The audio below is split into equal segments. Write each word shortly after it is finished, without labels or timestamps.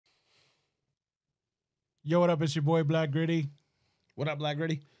Yo, what up? It's your boy Black Gritty. What up, Black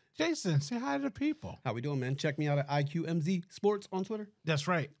Gritty? Jason, say hi to the people. How we doing, man? Check me out at IQMZ Sports on Twitter. That's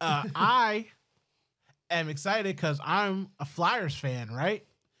right. I am excited because I'm a Flyers fan, right?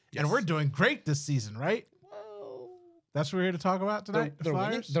 Yes. And we're doing great this season, right? Whoa. That's what we're here to talk about tonight. They're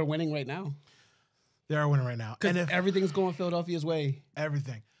winning. They're winning right now. They are winning right now. And if everything's going Philadelphia's way.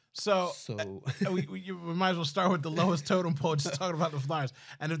 Everything. So we might as well start with the lowest totem pole, just talking about the Flyers.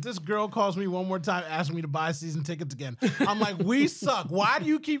 And if this girl calls me one more time asking me to buy season tickets again, I'm like, we suck. Why do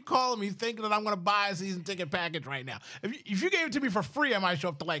you keep calling me thinking that I'm going to buy a season ticket package right now? If you gave it to me for free, I might show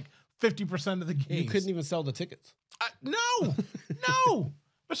up to like 50% of the games. You couldn't even sell the tickets. No.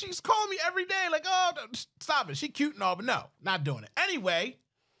 But she's calling me every day like, oh, stop it. She cute and all, but no, not doing it. Anyway,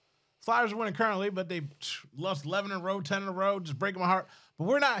 Flyers are winning currently, but they lost 11 in a row, 10 in a row, just breaking my heart. But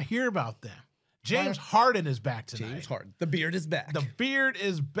we're not here about them. James Harden is back tonight. James Harden. The beard is back. The beard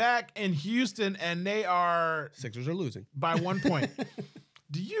is back in Houston, and they are... Sixers are losing. By 1 point.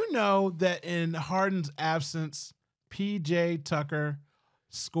 Do you know that in Harden's absence, P.J. Tucker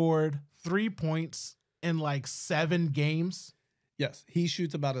scored 3 points in like 7 games? Yes, he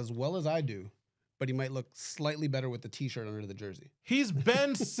shoots about as well as I do, but he might look slightly better with the T-shirt under the jersey. He's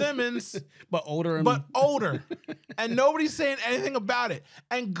Ben Simmons, but older. And nobody's saying anything about it.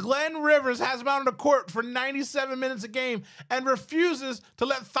 And Glenn Rivers has him out on the court for 97 minutes a game and refuses to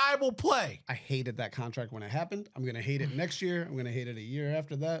let Thibault play. I hated that contract when it happened. I'm going to hate it next year. I'm going to hate it a year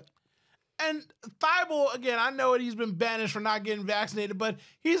after that. And Thibault, again, I know he's been banished for not getting vaccinated, but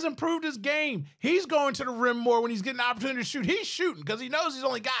he's improved his game. He's going to the rim more when he's getting the opportunity to shoot. He's shooting because he knows he's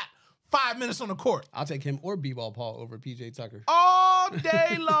only got 5 minutes on the court. I'll take him or B-Ball Paul over PJ Tucker. All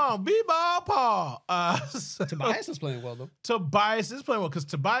day long. B-Ball Paul. Tobias is playing well, though. Tobias is playing well because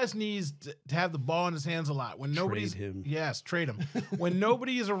Tobias needs to have the ball in his hands a lot. When nobody's Trade him. Yes, trade him. When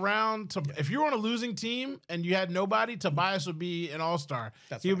nobody is around, if you're on a losing team and you had nobody, Tobias would be an all-star.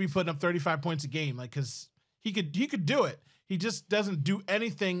 He would be putting up 35 points a game, like because he could do it. He just doesn't do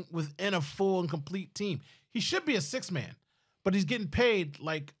anything within a full and complete team. He should be a 6-man, but he's getting paid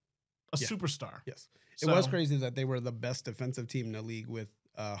like a superstar. Yes. It was crazy that they were the best defensive team in the league with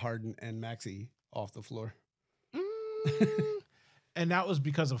Harden and Maxey off the floor. And that was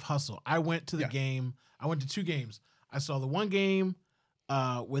because of hustle. I went to the game. I went to 2 games. I saw the one game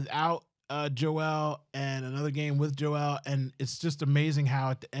without Joel and another game with Joel. And it's just amazing how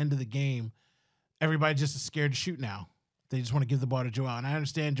at the end of the game, everybody just is scared to shoot now. They just want to give the ball to Joel. And I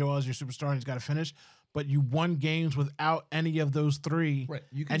understand Joel is your superstar and he's got to finish. But you won games without any of those 3. Right.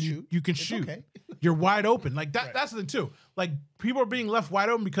 You can shoot. You can shoot. Okay. You're wide open. Like that. Right. That's the thing too. Like people are being left wide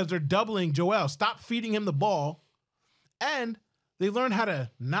open because they're doubling Joel. Stop feeding him the ball. And they learn how to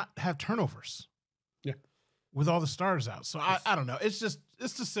not have turnovers. Yeah. With all the starters out. So I don't know. It's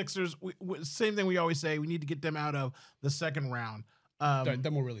the Sixers. Same thing we always say. We need to get them out of the second round.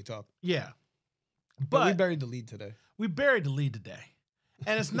 Then we'll really talk. Yeah. But we buried the lead today. We buried the lead today.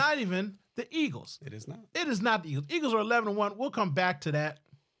 And it's not even the Eagles. It is not. It is not the Eagles. Eagles are 11-1. We'll come back to that.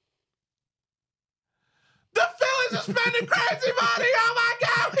 The Phillies are spending crazy money. Oh my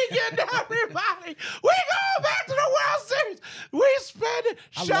God, we getting everybody. We going back to the World Series. We spending.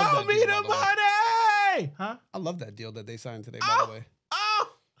 Show me the money. Huh? I love that deal that they signed today, by the way.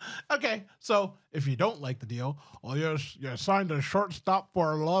 Okay. So if you don't like the deal, you signed a shortstop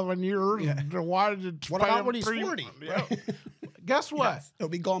for 11 years. Yeah. Why did it? What about when he's 40? Yeah. Guess what? Yes, he'll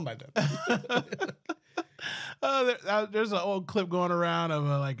be gone by then. There's an old clip going around of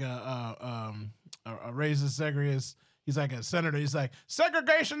a racist segregation. He's like a senator. He's like,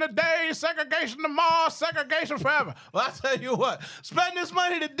 segregation today, segregation tomorrow, segregation forever. Well, I tell you what, spend this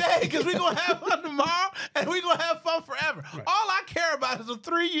money today because we're going to have fun tomorrow and we're going to have fun forever. Right. All I care about is a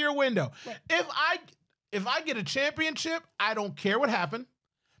 3-year window. Right. If I get a championship, I don't care what happened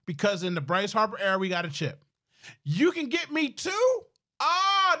because in the Bryce Harper era, we got a chip. You can get me 2?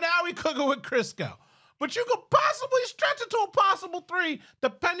 Oh, now we cooking with Crisco. But you could possibly stretch it to a possible 3,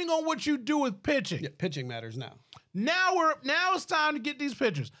 depending on what you do with pitching. Yeah, pitching matters now. Now it's time to get these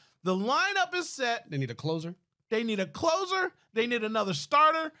pitchers. The lineup is set. They need a closer. They need a closer. They need another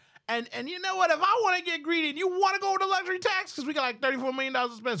starter. And you know what? If I want to get greedy and you want to go with the luxury tax, because we got like $34 million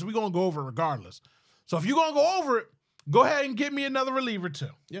to spend, so we're going to go over it regardless. So if you're going to go over it, go ahead and get me another reliever too.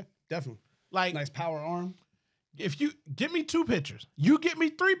 Yeah, definitely. Like nice power arm. If you get me 2 pitchers, you get me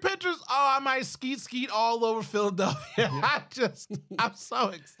 3 pitchers, I might skeet all over Philadelphia. Yeah. I'm so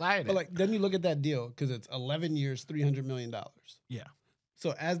excited. But then you look at that deal because it's 11 years, $300 million. Yeah.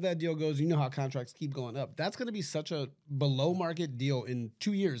 So as that deal goes, you know how contracts keep going up. That's going to be such a below market deal. In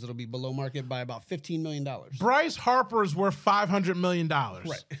 2 years, it'll be below market by about $15 million. Bryce Harper is worth $500 million.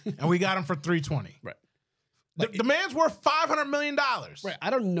 Right. And we got him for $320. Right. The man's worth $500 million. Right. I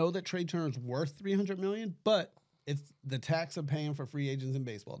don't know that Trey Turner's worth $300 million, but it's the tax of paying for free agents in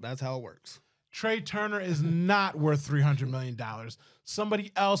baseball. That's how it works. Trey Turner is not worth $300 million.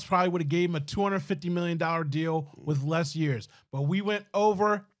 Somebody else probably would have gave him a $250 million deal with less years. But we went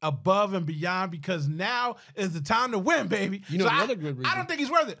over, above, and beyond because now is the time to win, baby. You know, so another good reason. I don't think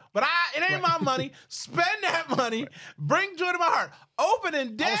he's worth it. But it ain't my money. Spend that money. Bring joy to my heart.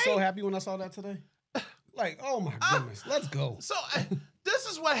 Opening day. I was so happy when I saw that today. Like, oh my goodness. Let's go. So this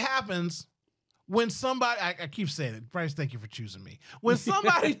is what happens when somebody, I keep saying it, Bryce, thank you for choosing me. When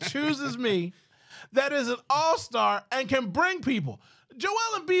somebody chooses me that is an all-star and can bring people. Joel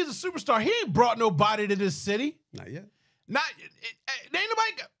Embiid is a superstar. He ain't brought nobody to this city. Not yet. Ain't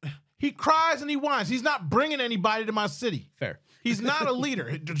nobody. He cries and he whines. He's not bringing anybody to my city. Fair. He's not a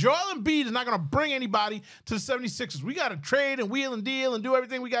leader. Joel Embiid is not going to bring anybody to the 76ers. We got to trade and wheel and deal and do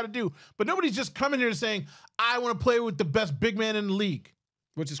everything we got to do. But nobody's just coming here saying, I want to play with the best big man in the league.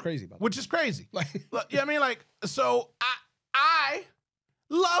 Which is crazy. Which is crazy. I mean, so I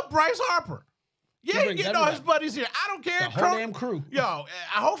love Bryce Harper. Yeah, he getting all his buddies here. I don't care. The whole damn crew. Yo,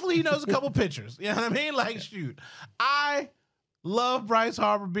 hopefully he knows a couple pitchers. You know what I mean? Like, shoot. I love Bryce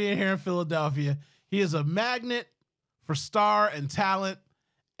Harper being here in Philadelphia. He is a magnet for star and talent,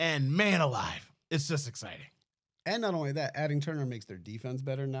 and man alive. It's just exciting. And not only that, adding Turner makes their defense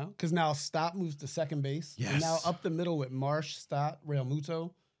better now. Because now Stott moves to second base. Yes. And now up the middle with Marsh, Stott, Real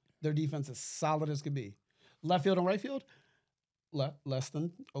Muto, their defense is solid as could be. Left field and right field, less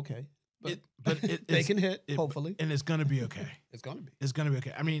than okay. But they can hit, hopefully. And it's going to be okay. It's going to be. It's going to be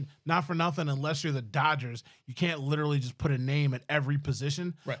okay. I mean, not for nothing, unless you're the Dodgers, you can't literally just put a name at every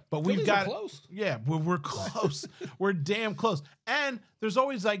position. Right. But Phillies we've got close. Yeah, we're close. We're damn close. And there's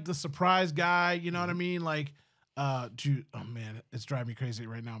always like the surprise guy, you know what I mean? Like, oh man, it's driving me crazy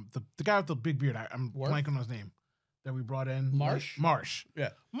right now. The guy with the big beard, I'm blanking on his name that we brought in. Marsh? Marsh. Yeah.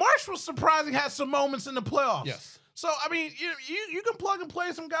 Marsh was surprising, had some moments in the playoffs. Yes. So, I mean, you can plug and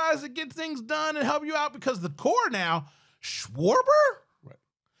play some guys that get things done and help you out because the core now, Schwarber? Right.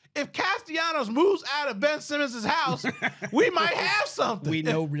 If Castellanos moves out of Ben Simmons' house, we might have something. We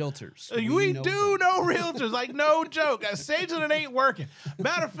know realtors. We do know realtors, like no joke. Saging it ain't working.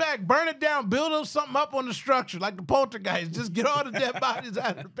 Matter of fact, burn it down, build something up on the structure, like the poltergeist. Just get all the dead bodies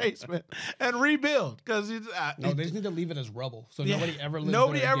out of the basement and rebuild. Because they just need to leave it as rubble, so nobody ever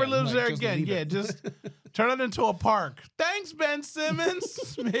lives there again. Yeah, just turn it into a park. Thanks, Ben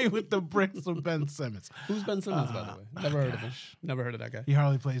Simmons. Made with the bricks of Ben Simmons. Who's Ben Simmons, by the way? Never heard of him. Never heard of that guy. He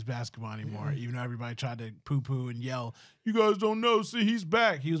hardly plays basketball anymore, even though everybody tried to poo-poo and yell, you guys don't know, see, he's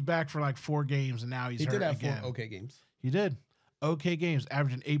back. He was back for like 4 games, and now he's hurt again. He did have 4 okay games. He did. Okay games,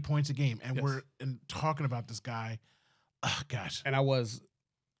 averaging 8 points a game. And we're talking about this guy. Oh, gosh. And I was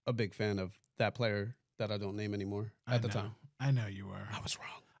a big fan of that player that I don't name anymore at the time. I know you were. I was wrong.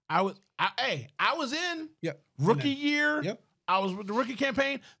 I was in rookie year. Yep. I was with the rookie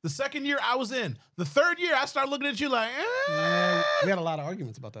campaign. The second year I was in. The third year I started looking at you like, we had a lot of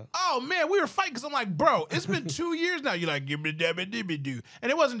arguments about that. Oh man, we were fighting because I'm like, bro, it's been 2 years now. You're like, give me dabby dibby do. And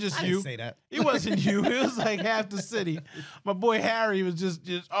it wasn't just I you. didn't say that. It wasn't you. It was like half the city. My boy Harry was just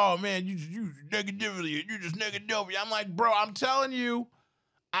oh man, you negatively, you just negatively. I'm like, bro, I'm telling you,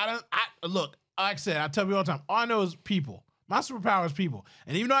 look, like I said, I tell people all the time, all I know is people. My superpower is people.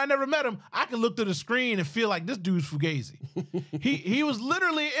 And even though I never met him, I can look through the screen and feel like this dude's Fugazi. He was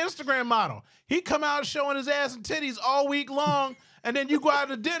literally an Instagram model. He come out showing his ass and titties all week long, and then you go out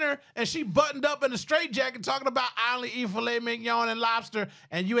to dinner, and she buttoned up in a straitjacket talking about I only eat filet mignon and lobster,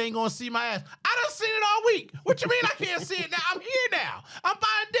 and you ain't gonna see my ass. I done seen it all week. What you mean I can't see it now? I'm here now. I'm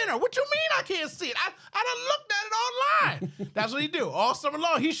buying dinner. What you mean I can't see it? I done looked at it online. That's what he do. All summer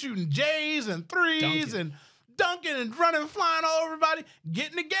long, he's shooting J's and threes and dunking and running, flying all over everybody,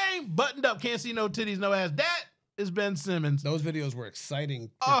 getting the game, buttoned up, can't see no titties, no ass. That is Ben Simmons. Those videos were exciting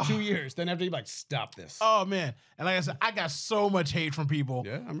for 2 years. Then after you like, stop this. Oh, man. And like I said, I got so much hate from people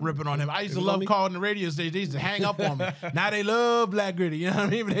ripping on him. I used to love calling the radio station. They used to hang up on me. Now they love Black Gritty. You know what I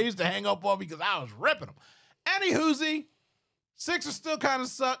mean? But they used to hang up on me because I was ripping them. Anywhoozy, Sixers still kind of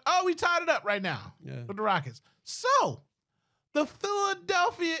suck. Oh, we tied it up right now with the Rockets. So, the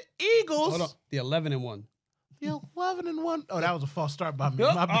Philadelphia Eagles. Hold on. The 11-1. The 11-1. Oh, that was a false start by me.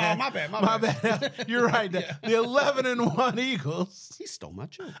 My bad. My bad. You're right. The 11-1 Eagles. He stole my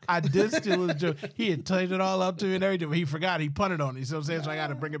joke. I did steal his joke. He had typed it all up to me and everything, but he forgot. He punted on it. You see what I'm saying? So I got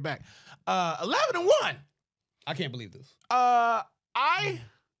to bring it back. 11-1. I can't believe this. I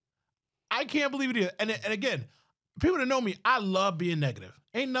can't believe it either. And again, people that know me, I love being negative.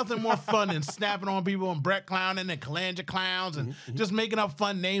 Ain't nothing more fun than snapping on people and Brett clowning and Kalanja clowns and just making up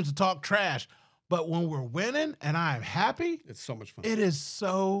fun names to talk trash. But when we're winning and I'm happy, it's so much fun. It is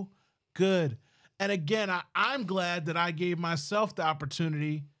so good. And again, I'm glad that I gave myself the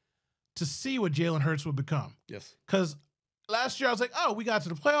opportunity to see what Jalen Hurts would become. Yes. Because last year I was like, oh, we got to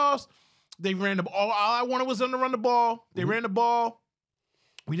the playoffs. They ran the ball. All I wanted was them to run the ball. They ran the ball.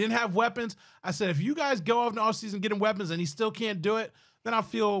 We didn't have weapons. I said, if you guys go off in the offseason getting weapons and he still can't do it, then I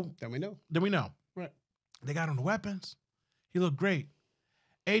feel. Then we know. Then we know. Right. They got him the weapons. He looked great.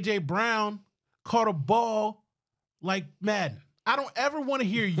 A.J. Brown caught a ball like Madden. I don't ever want to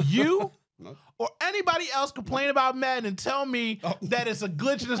hear you or anybody else complain about Madden and tell me that it's a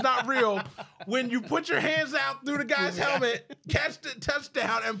glitch and it's not real when you put your hands out through the guy's helmet, catch the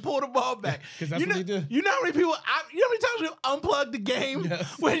touchdown, and pull the ball back. Because that's what he did. You know how many people, you know how many times you unplug the game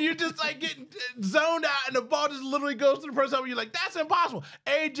when you're just like getting zoned out and the ball just literally goes to the person and you're like, that's impossible.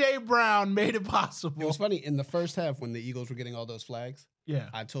 A.J. Brown made it possible. It was funny. In the first half when the Eagles were getting all those flags, yeah,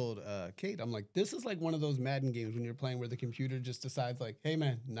 I told Kate, I'm like, this is like one of those Madden games when you're playing where the computer just decides like, hey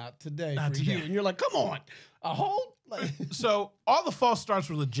man, not today. Not today. And you're like, come on, a hold? Like, so all the false starts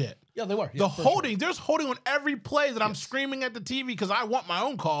were legit. Yeah, they were. The holding, there's holding on every play that I'm screaming at the TV because I want my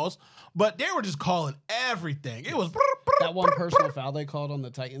own calls, but they were just calling everything. It was that one personal foul they called on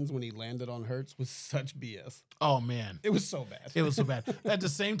the Titans when he landed on Hurts was such BS. Oh man, it was so bad. It was so bad. At the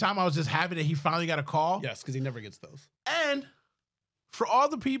same time, I was just happy that he finally got a call. Yes, because he never gets those. And for all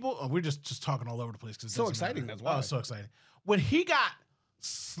the people, we're just talking all over the place because so exciting. That's why. Oh, so exciting. When he got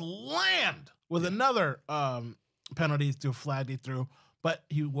slammed with another penalty through flag he threw, but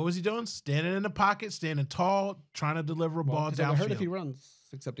what was he doing? Standing in the pocket, standing tall, trying to deliver a ball downfield. I heard if he runs,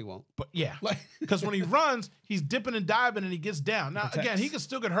 except he won't. But yeah, because when he runs, he's dipping and diving and he gets down. Now again, he can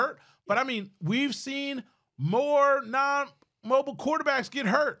still get hurt, but I mean, we've seen more non-mobile quarterbacks get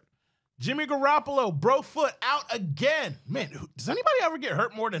hurt. Jimmy Garoppolo broke foot out again. Man, does anybody ever get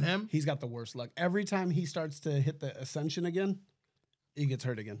hurt more than him? He's got the worst luck. Every time he starts to hit the ascension again, he gets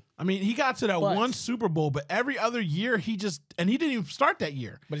hurt again. I mean, he got to that one Super Bowl, but every other year he didn't even start that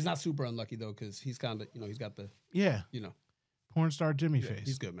year. But he's not super unlucky though, because he's kind of, he's got the porn star Jimmy face.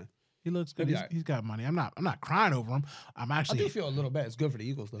 He's good, man. He looks good. He's got money. I'm not crying over him. I do feel a little bad. It's good for the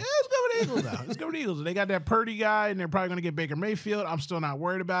Eagles though. Yeah, it's good for the Eagles though. It's good for the Eagles. They got that Purdy guy, and they're probably going to get Baker Mayfield. I'm still not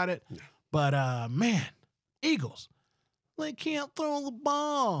worried about it. No. But man, Eagles, they can't throw the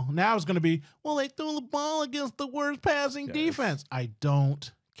ball. Now it's going to be, well, they threw the ball against the worst passing defense. I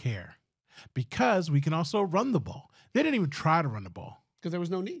don't care because we can also run the ball. They didn't even try to run the ball because there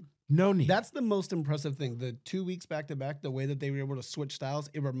was no need. No need. That's the most impressive thing. The 2 weeks back to back, the way that they were able to switch styles,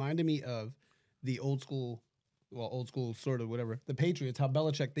 it reminded me of the old school sort of whatever, the Patriots, how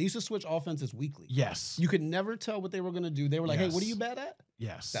Belichick, they used to switch offenses weekly. Yes. You could never tell what they were going to do. They were like, hey, what are you bad at?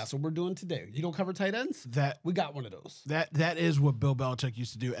 Yes. That's what we're doing today. You don't cover tight ends? We got one of those. That is what Bill Belichick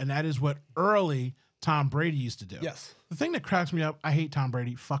used to do, and that is what early Tom Brady used to do. Yes. The thing that cracks me up, I hate Tom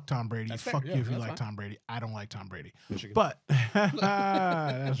Brady. Fuck Tom Brady. That's Fuck fair. you if you like Tom Brady. I don't like Tom Brady. Michigan. But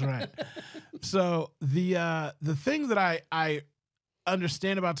that's right. So the thing that I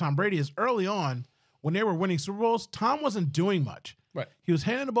understand about Tom Brady is early on, when they were winning Super Bowls, Tom wasn't doing much. Right. He was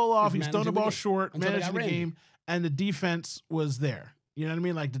handing the ball off. He was throwing the ball short, managing the game, and the defense was there. You know what I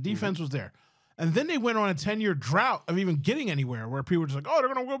mean? Like the defense was there. And then they went on a 10-year drought of even getting anywhere where people were just like, oh,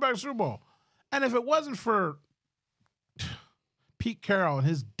 they're going to go back to Super Bowl. And if it wasn't for Pete Carroll and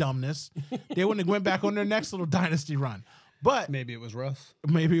his dumbness, they wouldn't have went back on their next little dynasty run. But maybe it was Russ.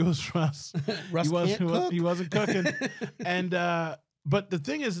 Maybe it was Russ. Russ he wasn't cooking. And but the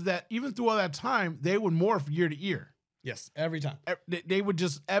thing is that even through all that time, they would morph year to year. Yes, every time. They would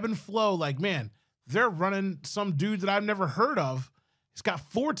just ebb and flow. Like, man, they're running some dude that I've never heard of. He's got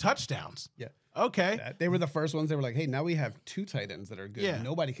 4 touchdowns. Yeah. Okay. They were the first ones. They were like, hey, now we have 2 tight ends that are good. Yeah.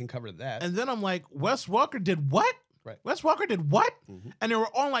 Nobody can cover that. And then I'm like, Wes Walker did what? Right. Wes Walker did what? Mm-hmm. And they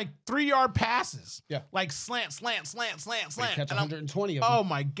were on like 3-yard passes. Yeah. Like slant. Catch 120 of them. Oh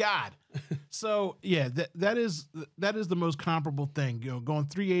my God. So yeah, that is the most comparable thing. You know, going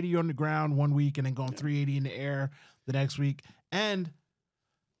 380 on the ground one week and then going 380 in the air the next week. And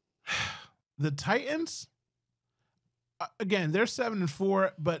the Titans, again, they're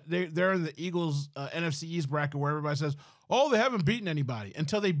 7-4, but they're in the Eagles NFC East bracket where everybody says, oh, they haven't beaten anybody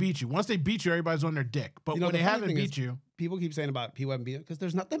until they beat you. Once they beat you, everybody's on their dick. But when they haven't beat you, people keep saying about people haven't beat because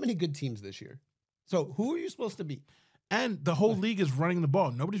there's not that many good teams this year. So who are you supposed to beat? And the whole league is running the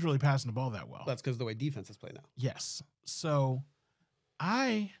ball. Nobody's really passing the ball that well. That's because the way defenses play now. Yes. So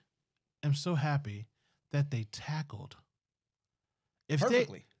I am so happy that they tackled.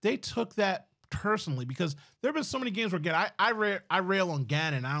 Perfectly. They took that personally, because there have been so many games where I rail on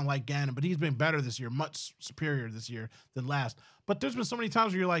Gannon. I don't like Gannon, but he's been better this year, much superior this year than last. But there's been so many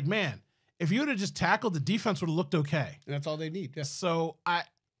times where you're like, man, if you would have just tackled, the defense would have looked okay. And that's all they need. Yeah. So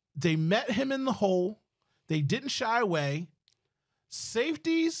they met him in the hole. They didn't shy away.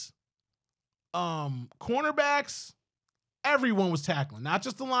 Safeties, cornerbacks, everyone was tackling. Not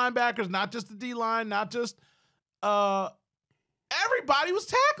just the linebackers, not just the D-line, not just everybody was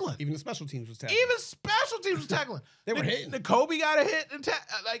tackling. Even the special teams was tackling. They were hitting. Kobe got a hit. And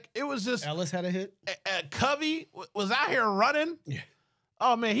it was just... Ellis had a hit. Covey was out here running. Yeah.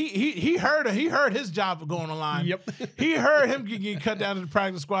 Oh, man, he heard his job going on the line. Yep. He heard him get cut down to the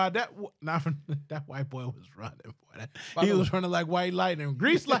practice squad. That white boy was running, boy. He was running like white lightning.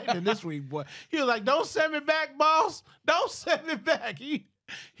 Grease lightning this week, boy. He was like, don't send me back, boss. Don't send me back.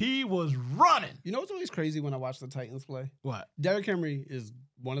 He was running. You know what's always crazy when I watch the Titans play? What? Derrick Henry is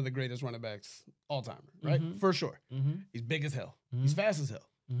one of the greatest running backs all time, right? Mm-hmm. For sure. Mm-hmm. He's big as hell. Mm-hmm. He's fast as hell.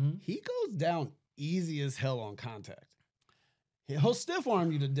 Mm-hmm. He goes down easy as hell on contact. He'll stiff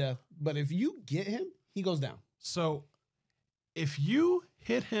arm you to death, but if you get him, he goes down. So if you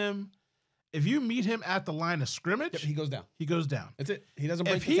hit him, if you meet him at the line of scrimmage, he goes down. He goes down. That's it. He doesn't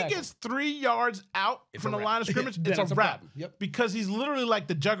break If the he tackle. gets 3 yards out from the line of scrimmage, it's a wrap. problem. Yep. Because he's literally like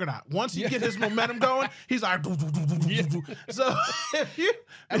the juggernaut. Once he get his momentum going, he's like, so if you...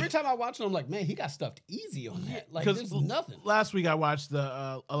 Every time I watch him, I'm like, man, he got stuffed easy on that. Like, there's nothing. Last week I watched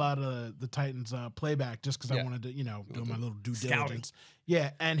a lot of the Titans playback just because I wanted to, do my little due diligence.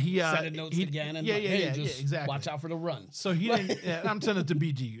 Yeah, and he sending notes to Gannon. Yeah, like, exactly. Watch out for the run. So he didn't. I'm sending it to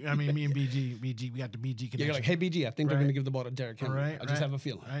BG. I mean, me and BG, we got the BG connection. Yeah, you're like, hey BG, I think they're going to give the ball to Derrick Henry. Right, I just have a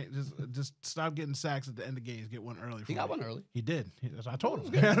feeling. Right, just stop getting sacks at the end of games. Get one early. He got one early. He did. That's what I told him.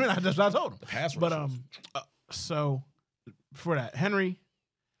 I mean, that's what I told him. The pass rush. But so for that, Henry,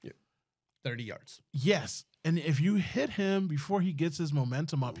 30 yards. Yes. And if you hit him before he gets his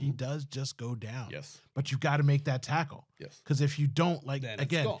momentum up, he does just go down. Yes. But you got to make that tackle. Yes. Because if you don't, then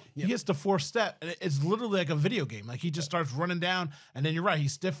again, he hits the 4th step, and it's literally like a video game. Like, he just starts running down, and then you're right,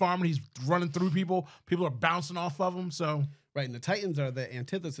 he's stiff-arming, he's running through people. People are bouncing off of him, so. Right, and the Titans are the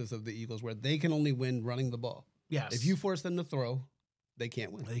antithesis of the Eagles, where they can only win running the ball. Yes. If you force them to throw, they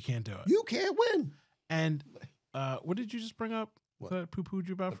can't win. They can't do it. You can't win. And what did you just bring up? What? That poo-pooed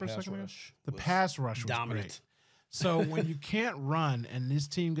you about for a second ago? The was pass rush was dominant. Great. So when you can't run and this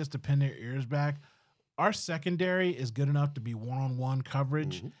team gets to pin their ears back, our secondary is good enough to be one-on-one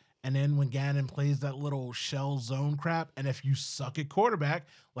coverage. Mm-hmm. And then when Gannon plays that little shell zone crap, and if you suck at quarterback,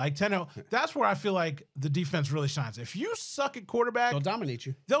 like Tenno, that's where I feel like the defense really shines. If you suck at quarterback, they'll dominate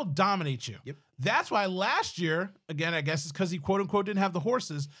you. They'll dominate you. Yep. That's why last year, again, I guess it's because he quote-unquote didn't have the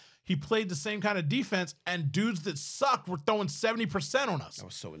horses, he played the same kind of defense, and dudes that sucked were throwing 70% on us. That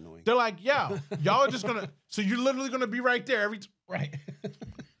was so annoying. They're like, yeah, y'all are just going to, so you're literally going to be right there every right.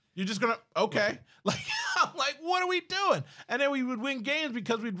 You're just going to, okay. Like, I'm like, what are we doing? And then we would win games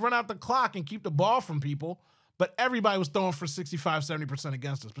because we'd run out the clock and keep the ball from people, but everybody was throwing for 65, 70%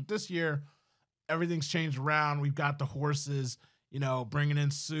 against us. But this year, everything's changed around. We've got the horses, bringing in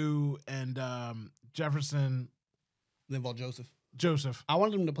Sue and Jefferson. Linval Joseph. I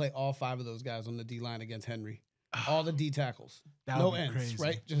wanted him to play all 5 of those guys on the D-line against Henry. All the D tackles. That would be crazy.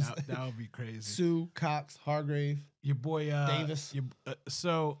 Right? Just that would be crazy. Sue, Cox, Hargrave. Your boy Davis.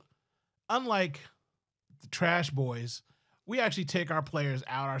 So, unlike the trash boys, we actually take our players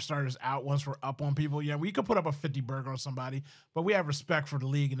out, our starters out once we're up on people. Yeah, we could put up a 50 burger on somebody, but we have respect for the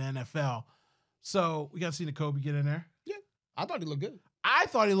league and the NFL. So, we got to see Kobe get in there. Yeah. I thought he looked good. I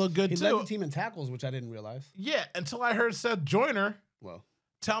thought he looked good, too. He led the team in tackles, which I didn't realize. Yeah, until I heard Seth Joyner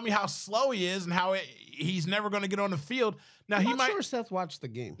tell me how slow he is and how he's never going to get on the field. Now, I'm not sure Seth watched the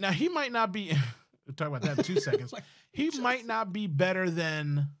game. Now, he might not be – we'll talk about that in 2 seconds. He might not be better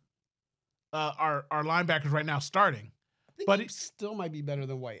than our linebackers right now starting. But he still might be better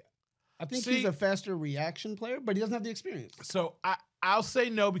than White. I think he's a faster reaction player, but he doesn't have the experience. So, I'll say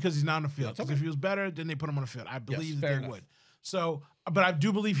no because he's not on the field. Because if he was better, then they put him on the field. I believe that they would. So, but I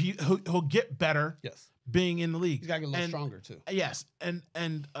do believe he'll get better. Yes. Being in the league. He's got to get a little stronger too. Yes. And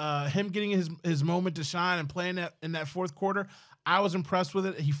him getting his moment to shine and playing that in that 4th quarter, I was impressed with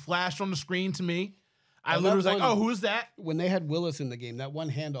it. He flashed on the screen to me. I literally was like, oh, who is that? When they had Willis in the game, that one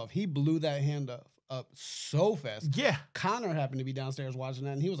handoff, he blew that handoff up so fast. Yeah. Connor happened to be downstairs watching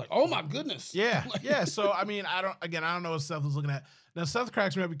that, and he was like, oh my goodness. Yeah. Yeah. So, I mean, I don't know what Seth was looking at. Now, Seth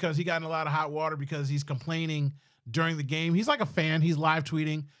cracks me up because he got in a lot of hot water because he's complaining during the game. He's like a fan. He's live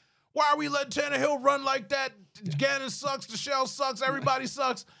tweeting. Why are we letting Tannehill run like that? Gannon sucks. The shell sucks. Everybody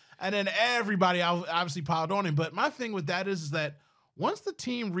sucks. And then everybody obviously piled on him. But my thing with that is that once the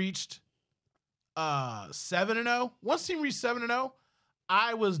team reached 7-0,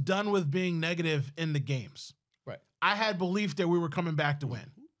 I was done with being negative in the games. Right. I had belief that we were coming back to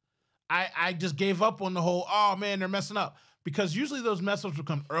win. I just gave up on the whole, oh, man, they're messing up. Because usually those mess-ups would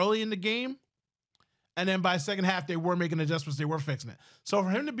come early in the game, and then by second half, they were making adjustments, they were fixing it. So for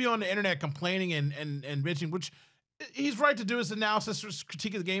him to be on the internet complaining and bitching, which he's right to do his analysis or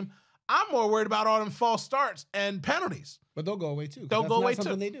critique of the game, I'm more worried about all them false starts and penalties. But they'll go away, too. They'll go away,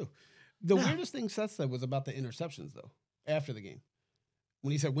 something too. They do. The weirdest thing Seth said was about the interceptions, though, after the game.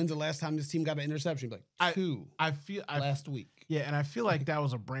 When he said, when's the last time this team got an interception? Like, two. Last week. Yeah, and I feel like that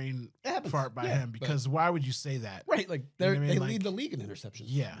was a brain fart by him, because why would you say that? Right, like you know what I mean? They lead the league in interceptions.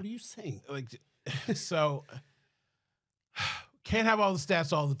 Yeah. What are you saying? Like, so can't have all the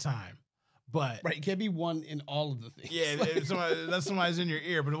stats all the time, but right, it can't be one in all of the things. Yeah, that's somebody's in your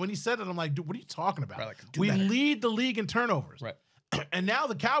ear. But when he said it, I'm like, dude, what are you talking about? Right, like, we lead the league in turnovers, right? And now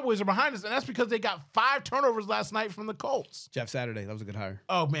the Cowboys are behind us, and that's because they got 5 turnovers last night from the Colts. Jeff Saturday, that was a good hire.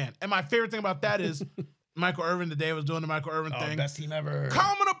 Oh man, and my favorite thing about that is Michael Irvin today was doing the Michael Irvin thing. Best team ever.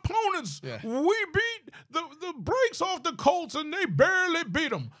 Common opponents. Yeah. We beat the brakes off the Colts, and they barely beat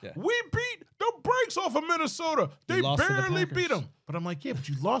them. Yeah. We beat the brakes off of Minnesota. They barely beat them. But I'm like, yeah, but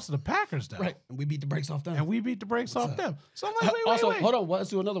you lost to the Packers, though. Right, and we beat the brakes off them. And we beat the brakes off them. So I'm like, wait. Hold on, let's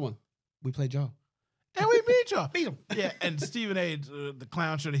do another one. We played y'all. And we beat y'all. Beat them. Yeah, and Stephen A., the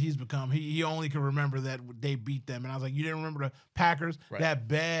clown show that he's become, he only can remember that they beat them. And I was like, you didn't remember the Packers? Right. That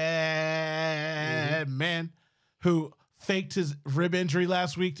bad man who faked his rib injury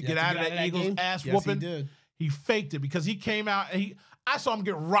last week to get out of that Eagles ass whooping. He did. He faked it because he came out and I saw him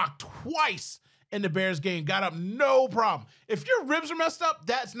get rocked twice in the Bears game. Got up, no problem. If your ribs are messed up,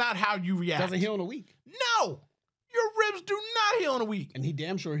 that's not how you react. Doesn't heal in a week. No. Your ribs do not heal in a week. And he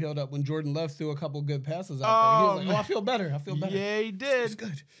damn sure healed up when Jordan Love threw a couple good passes out there. He was like, I feel better. Yeah, he did. It's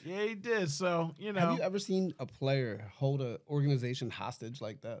good. Yeah, he did. So, you know. Have you ever seen a player hold an organization hostage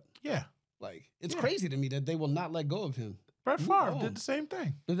like that? Yeah. Like, it's crazy to me that they will not let go of him. Brett Favre did the same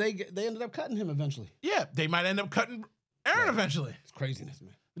thing. But they ended up cutting him eventually. Yeah, they might end up cutting Aaron eventually. It's craziness,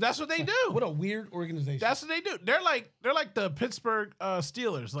 man. That's what they do. What a weird organization. That's what they do. They're like the Pittsburgh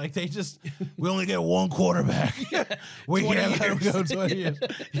Steelers. Like we only get one quarterback. We can't let him go 20 years.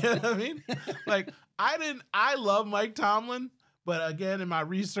 You know what I mean? Like I love Mike Tomlin, but again, in my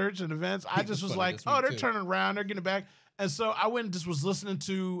research and events, I just was like, oh, they're turning around, they're getting back. And so I went and just was listening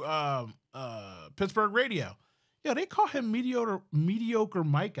to Pittsburgh radio. Yeah, they call him mediocre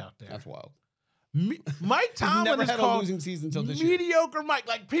Mike out there. That's wild. Mike Tomlin never is had called a losing season until this mediocre year. Mike.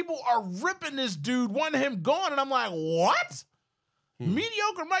 Like people are ripping this dude, wanting him gone, and I'm like, what?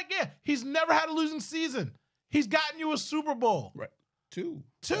 Mediocre Mike? Yeah, he's never had a losing season. He's gotten you a Super Bowl. Right. Two,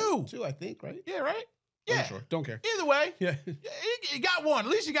 I think. Right? Yeah. Right. Yeah. Sure. Don't care. Either way. Yeah. He got one.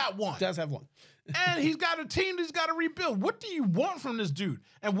 At least he got one. Does have one. And he's got a team that's got to rebuild. What do you want from this dude?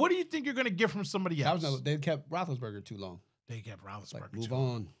 And what do you think you're going to get from somebody else? They kept Roethlisberger too long. They kept Roethlisberger move too on.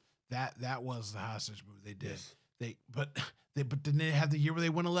 long. That was the hostage move they did. Yes. But then they had the year where they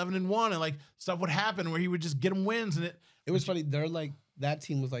went 11-1 and like stuff would happen where he would just get them wins and it was funny. They're like that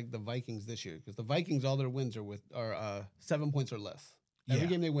team was like the Vikings this year because the Vikings all their wins are 7 points or less. Every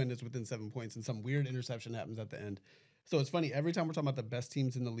game they win is within 7 points and some weird interception happens at the end. So it's funny every time we're talking about the best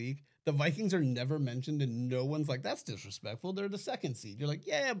teams in the league, the Vikings are never mentioned and no one's like that's disrespectful. They're the second seed. You're like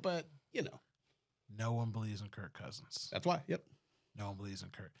yeah, but you know, no one believes in Kirk Cousins. That's why. Yep. No one believes in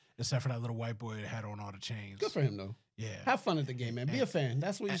Kirk. Except for that little white boy that had on all the chains. Good for him, though. Yeah. Have fun at the game, man. Be a fan.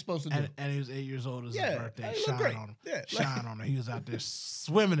 That's what you're supposed to do. And he was 8 years old. It was his birthday. Shine on him. Yeah. Shine on him. He was out there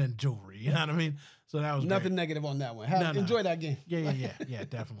swimming in jewelry. You know what I mean? So that was nothing negative on that one. Enjoy that game. Yeah,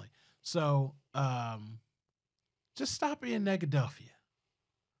 definitely. So just stop being Negadelphia.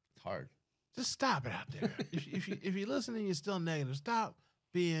 It's hard. Just stop it out there. if you're listening, you're still negative. Stop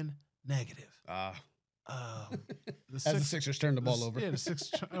being negative. As the Sixers turn the ball over. Yeah, the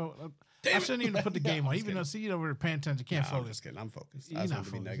Sixers. I shouldn't even put the game on. Even though, see, you over paying attention, can't focus. I'm just kidding. I'm focused. I was going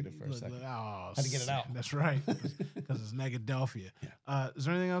to be negative for a second. Had to get it out. That's right. Because it's Negadelphia. Yeah. Is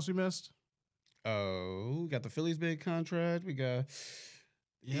there anything else we missed? Oh, we got the Phillies big contract. We got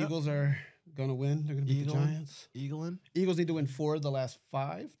the Eagles are going to win. They're going to beat the Giants. Eagles need to win 4 of the last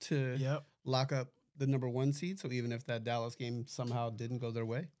 5 to lock up the number 1 seed. So even if that Dallas game somehow didn't go their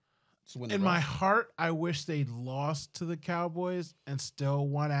way. In my heart, I wish they'd lost to the Cowboys and still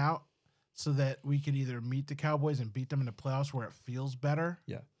won out so that we could either meet the Cowboys and beat them in the playoffs where it feels better.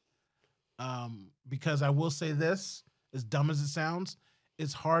 Yeah. Because I will say this, as dumb as it sounds,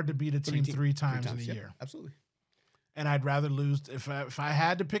 it's hard to beat a team 3 times in a year. Absolutely. And I'd rather lose, if I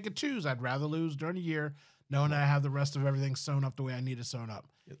had to pick and choose, I'd rather lose during the year knowing that I have the rest of everything sewn up the way I need it sewn up.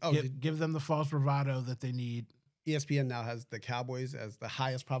 Give them the false bravado that they need. ESPN now has the Cowboys as the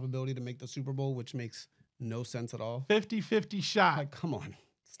highest probability to make the Super Bowl, which makes no sense at all. 50-50 shot. Like, come on.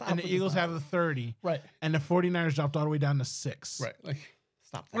 Stop. And the with Eagles this have the 30. Right. And the 49ers dropped all the way down to 6. Right. Like,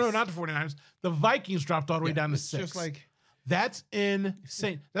 stop this. No, not the 49ers. The Vikings dropped all the way down to it's 6. Just like that's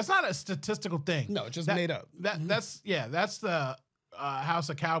insane. That's not a statistical thing. no, it's just made up. That's the House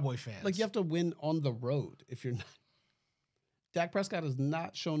of Cowboy fans. Like you have to win on the road if you're not. Dak Prescott is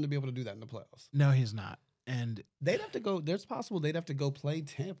not shown to be able to do that in the playoffs. No, he's not. And they'd have to go. There's possible they'd have to go play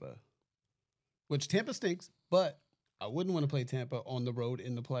Tampa, which Tampa stinks. But I wouldn't want to play Tampa on the road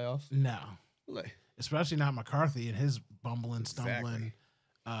in the playoffs. No, Like, especially not McCarthy and his bumbling, stumbling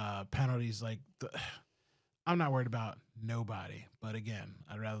penalties. Like I'm not worried about nobody. But again,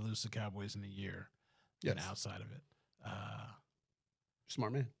 I'd rather lose the Cowboys in a year than outside of it.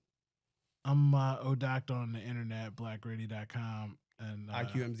 Smart man. I'm ODocked on the internet, blackrady.com. And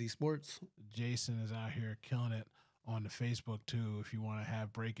IQMZ Sports. Jason is out here killing it on the Facebook, too, if you want to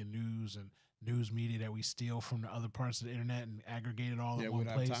have breaking news and news media that we steal from the other parts of the internet and aggregate it all in one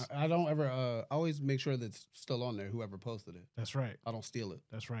place. I don't ever. I always make sure that it's still on there, whoever posted it. That's right. I don't steal it.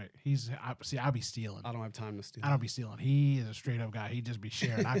 That's right. I'll be stealing. I don't have time to steal. I don't be stealing. He is a straight up guy. He just be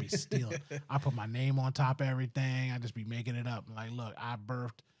sharing. I be stealing. I put my name on top of everything. I just be making it up. Like, look, I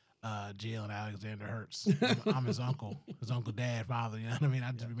birthed Jalen Alexander Hurts. I'm his uncle, dad, father. You know what I mean?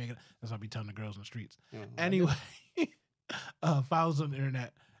 I just be making. That's what I be telling the girls in the streets. Anyway, follow us on the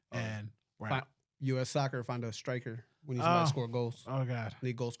internet and we're out. U.S. Soccer find a striker. We need somebody to score goals. Oh God,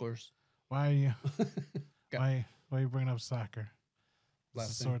 need goal scorers. Why are you? why are you bringing up soccer?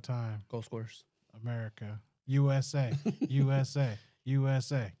 Last it's a sore time. Goal scorers. America, USA, USA,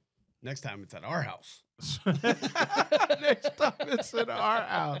 USA. Next time it's at our house. Next time it's at our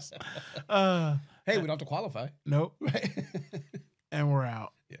house. Hey, we don't have to qualify. Nope. And we're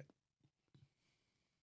out.